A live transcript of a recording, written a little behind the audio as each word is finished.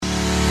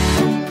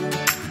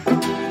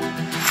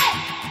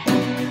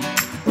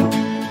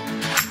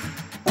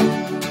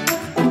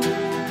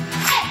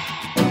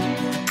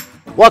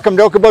Welcome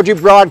to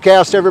Okoboji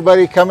Broadcast,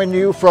 everybody, coming to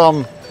you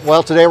from,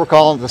 well, today we're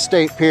calling it the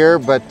State Pier,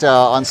 but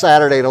on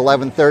Saturday at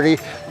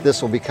 11:30,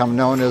 this will become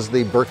known as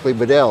the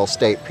Berkeley-Bedell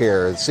State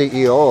Pier. The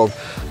CEO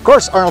of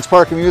course, Arnold's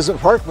Park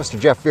Amusement Park, Mr.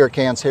 Jeff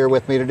Vierkant's here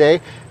with me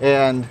today,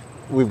 and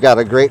we've got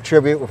a great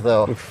tribute with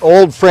an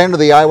old friend of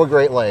the Iowa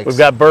Great Lakes. We've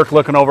got Burke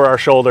looking over our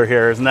shoulder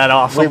here. Isn't that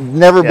awesome? We've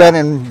never been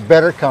in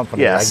better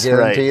company, yes, I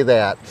guarantee you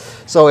that.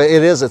 So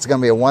it's going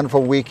to be a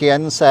wonderful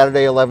weekend,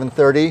 Saturday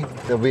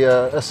 11:30. There'll be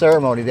a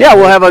ceremony. Yeah,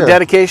 we'll have a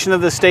dedication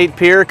of the State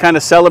Pier, kind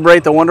of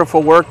celebrate the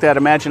wonderful work that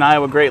Imagine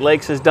Iowa Great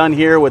Lakes has done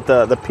here with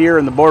the pier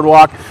and the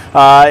boardwalk,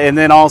 and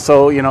then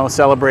also, you know,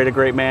 celebrate a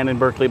great man in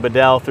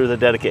Berkeley-Bedell through the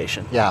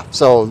dedication. Yeah,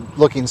 so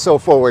looking so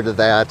forward to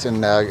that,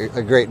 and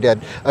a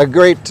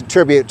great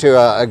tribute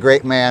to a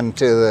great man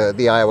to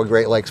the Iowa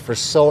Great Lakes for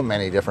so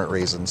many different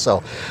reasons.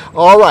 So,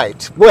 all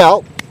right,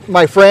 well,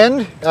 my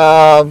friend,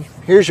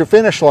 here's your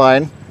finish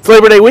line. It's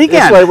Labor Day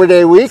weekend. It's Labor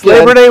Day weekend. It's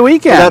Labor Day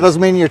weekend. But that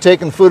doesn't mean you're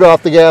taking foot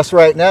off the gas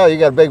right now. You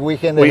got a big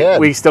weekend ahead.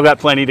 We still got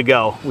plenty to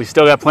go. We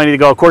still got plenty to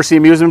go. Of course, the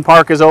amusement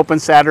park is open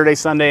Saturday,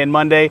 Sunday, and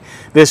Monday.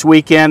 This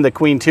weekend, the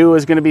Queen 2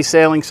 is going to be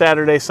sailing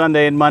Saturday,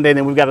 Sunday, and Monday. And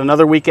then we've got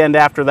another weekend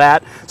after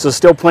that. So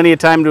still plenty of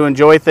time to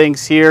enjoy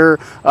things here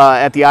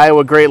at the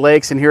Iowa Great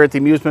Lakes and here at the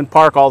amusement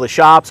park. All the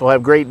shops will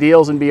have great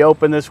deals and be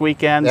open this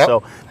weekend. Yep.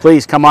 So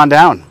please come on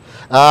down.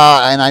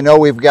 And I know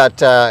we've got,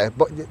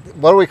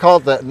 what do we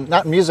call it?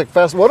 Not music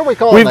festival. What do we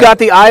call it? We've got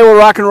the Iowa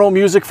Rock and Roll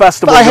Music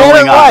Festival going on. I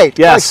had it right.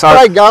 Yes.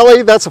 By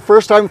golly, that's the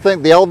first time I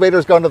think the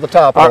elevator's gone to the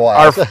top in a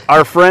while.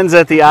 Our friends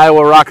at the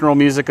Iowa Rock and Roll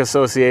Music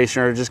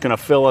Association are just going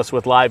to fill us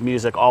with live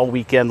music all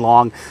weekend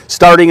long,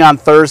 starting on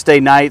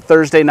Thursday night.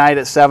 Thursday night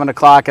at 7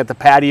 o'clock at the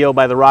patio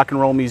by the Rock and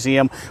Roll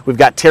Museum. We've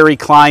got Terry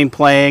Klein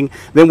playing.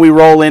 Then we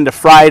roll into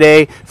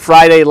Friday.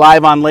 Friday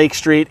live on Lake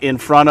Street in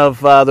front of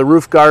the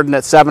Roof Garden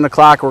at 7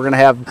 o'clock. We're going to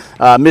have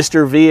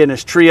Mr. V and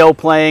his trio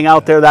playing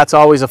out there. That's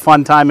always a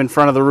fun time in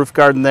front of the Roof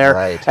Garden there.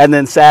 Right. And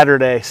then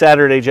Saturday,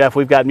 Jeff,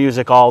 we've got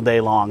music all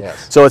day long.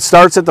 Yes. So it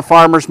starts at the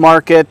Farmers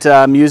Market,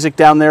 music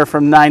down there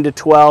from 9 to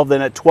 12.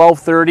 Then at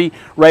 12:30,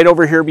 right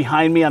over here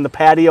behind me on the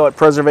patio at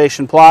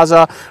Preservation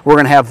Plaza, we're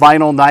going to have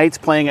Vinyl Nights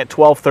playing at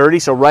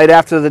 12:30. So right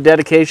after the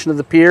dedication of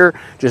the pier,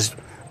 just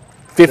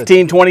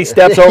 15, 20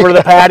 steps over to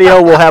the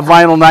patio, we'll have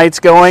Vinyl Nights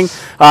going.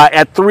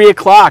 At 3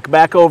 o'clock,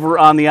 back over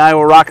on the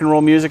Iowa Rock and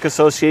Roll Music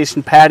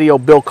Association patio,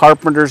 Bill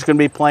Carpenter's going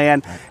to be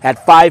playing.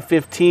 At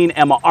 5:15,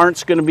 Emma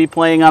Arndt's going to be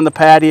playing on the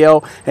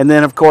patio. And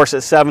then, of course,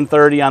 at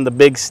 7:30 on the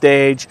big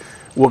stage,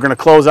 we're going to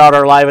close out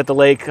our Live at the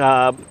Lake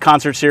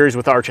concert series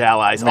with Arch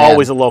Allies. Man.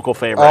 Always a local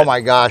favorite. Oh, my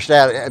gosh.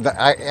 I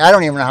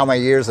don't even know how many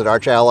years that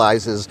Arch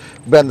Allies has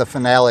been the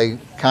finale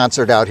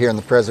concert out here in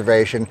the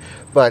Preservation.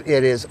 But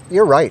it is,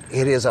 you're right,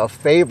 it is a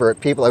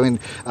favorite. People, I mean,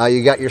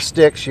 you got your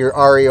Styx, your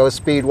REO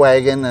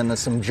Speedwagon, and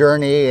some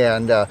Journey,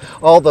 and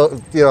all the,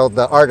 you know,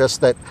 the artists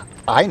that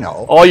I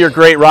know. All your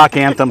great rock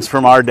anthems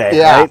from our day,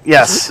 yeah. Right?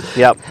 Yes,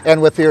 yep.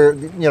 And with your,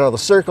 you know, the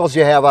circles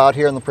you have out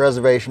here in the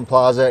Preservation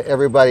Plaza,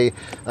 everybody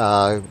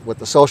with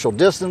the social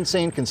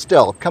distancing can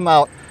still come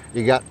out.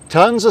 You got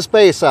tons of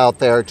space out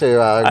there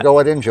to go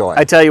and enjoy.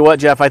 I tell you what,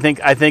 Jeff, I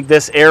think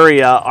this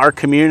area, our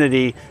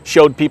community,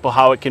 showed people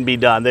how it can be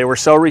done. They were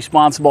so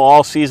responsible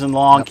all season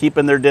long,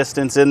 keeping their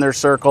distance in their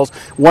circles.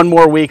 One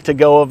more week to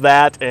go of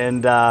that,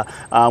 and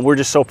we're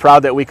just so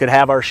proud that we could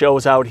have our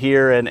shows out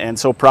here, and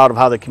so proud of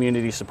how the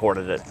community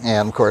supported it.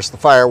 And of course, the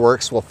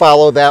fireworks will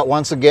follow that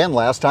once again,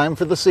 last time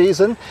for the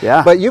season.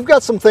 Yeah. But you've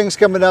got some things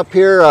coming up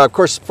here. Of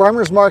course,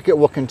 Farmers Market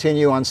will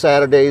continue on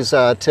Saturdays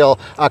till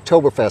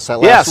Oktoberfest,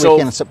 that last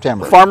weekend in September.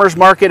 Farmers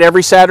Market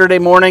every Saturday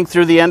morning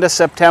through the end of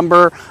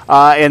September,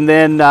 and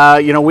then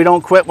you know, we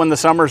don't quit when the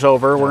summer's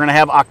over. We're going to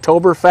have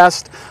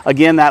Oktoberfest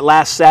again that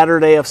last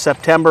Saturday of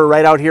September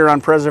right out here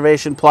on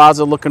Preservation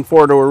Plaza. Looking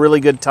forward to a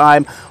really good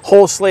time.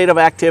 Whole slate of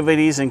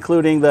activities,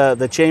 including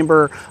the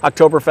Chamber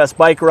Oktoberfest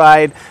bike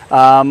ride.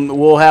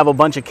 We'll have a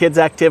bunch of kids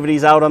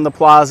activities out on the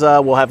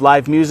plaza. We'll have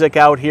live music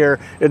out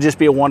here. It'll just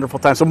be a wonderful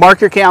time. So mark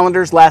your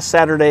calendars, last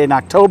Saturday in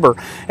October.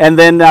 And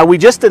then we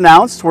just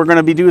announced we're going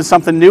to be doing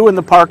something new in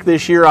the park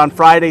this year on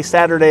Friday,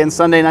 Saturday, and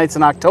Sunday nights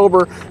in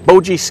October,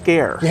 Boji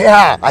Scare.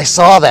 Yeah, I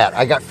saw that.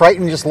 I got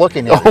frightened just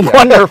looking at it.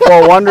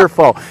 Wonderful,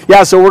 wonderful.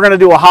 Yeah, so we're going to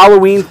do a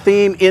Halloween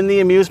theme in the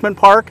amusement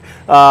park.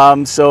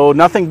 So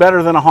nothing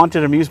better than a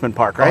haunted amusement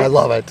park, right? Oh, I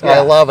love it. Yeah. I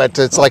love it.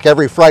 It's like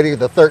every Friday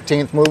the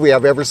 13th movie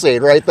I've ever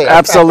seen right there.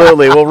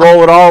 Absolutely. We'll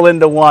roll it all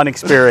into one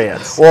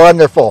experience.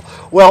 Wonderful.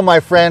 Well, my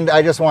friend,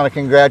 I just want to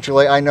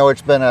congratulate. I know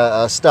it's been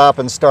a stop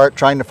and start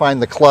trying to find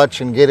the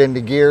clutch and get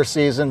into gear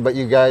season, but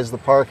you guys, the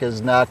park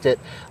has knocked it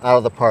out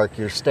of the park.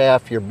 Your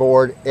staff, your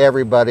board,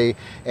 everybody,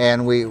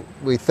 and we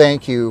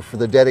thank you for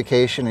the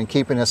dedication and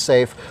keeping us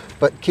safe,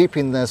 but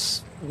keeping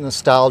this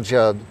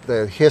nostalgia,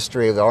 the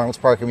history of the Arnold's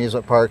Park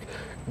Amusement Park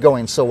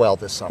going so well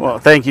this summer. Well,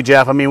 thank you,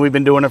 Jeff. I mean, we've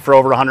been doing it for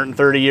over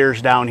 130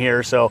 years down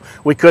here, so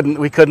we couldn't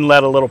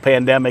let a little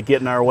pandemic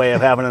get in our way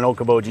of having an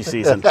Okoboji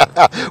season.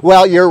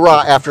 Well, you're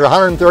after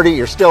 130,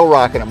 you're still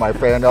rocking it, my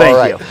friend. All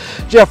right. Thank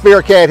you. Jeff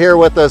Beercat here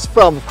with us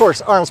from, of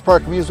course, Arnold's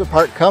Park Amusement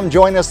Park. Come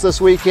join us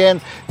this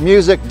weekend.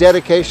 Music,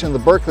 dedication of the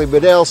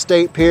Berkeley-Bedell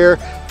State Pier,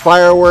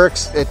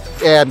 fireworks,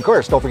 and of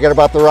course, don't forget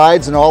about the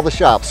rides and all the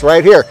shops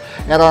right here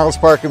at Arnold's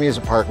Park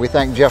Amusement Park. We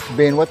thank Jeff for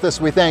being with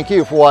us. We thank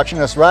you for watching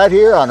us right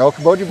here on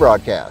Okoboji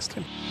Broadcast.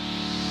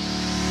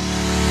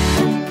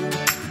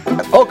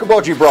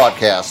 Okoboji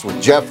Broadcast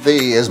with Jeff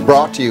Thee is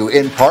brought to you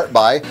in part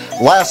by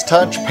Last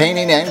Touch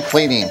Painting and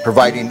Cleaning,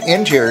 providing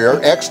interior,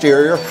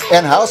 exterior,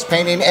 and house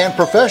painting and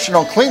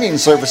professional cleaning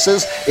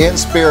services in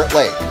Spirit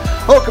Lake.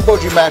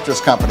 Okoboji Mattress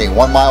Company,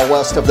 1 mile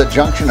west of the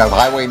junction of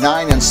Highway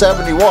 9 and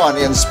 71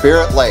 in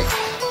Spirit Lake.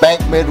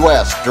 Bank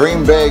Midwest,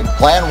 dream big,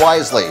 plan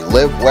wisely,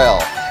 live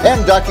well.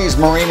 And Ducky's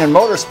Marine and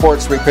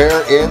Motorsports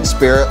Repair in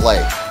Spirit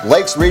Lake.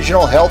 Lakes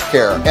Regional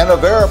Healthcare and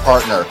Avera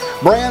Partner.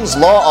 Brand's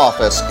Law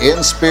Office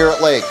in Spirit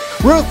Lake.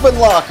 Ruthven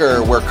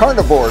Locker, where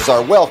carnivores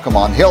are welcome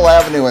on Hill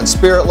Avenue in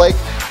Spirit Lake.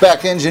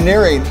 Beck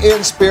Engineering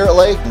in Spirit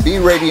Lake. Be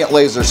Radiant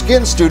Laser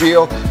Skin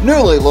Studio,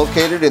 newly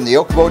located in the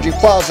Okoboji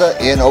Plaza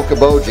in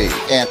Okoboji.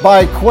 And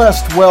by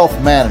Quest Wealth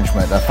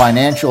Management, a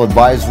financial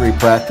advisory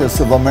practice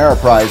of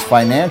Ameriprise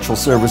Financial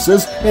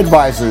Services.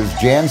 Advisors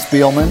Jan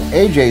Spielman,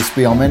 AJ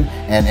Spielman,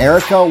 and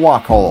Erica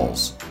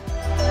Wachholz.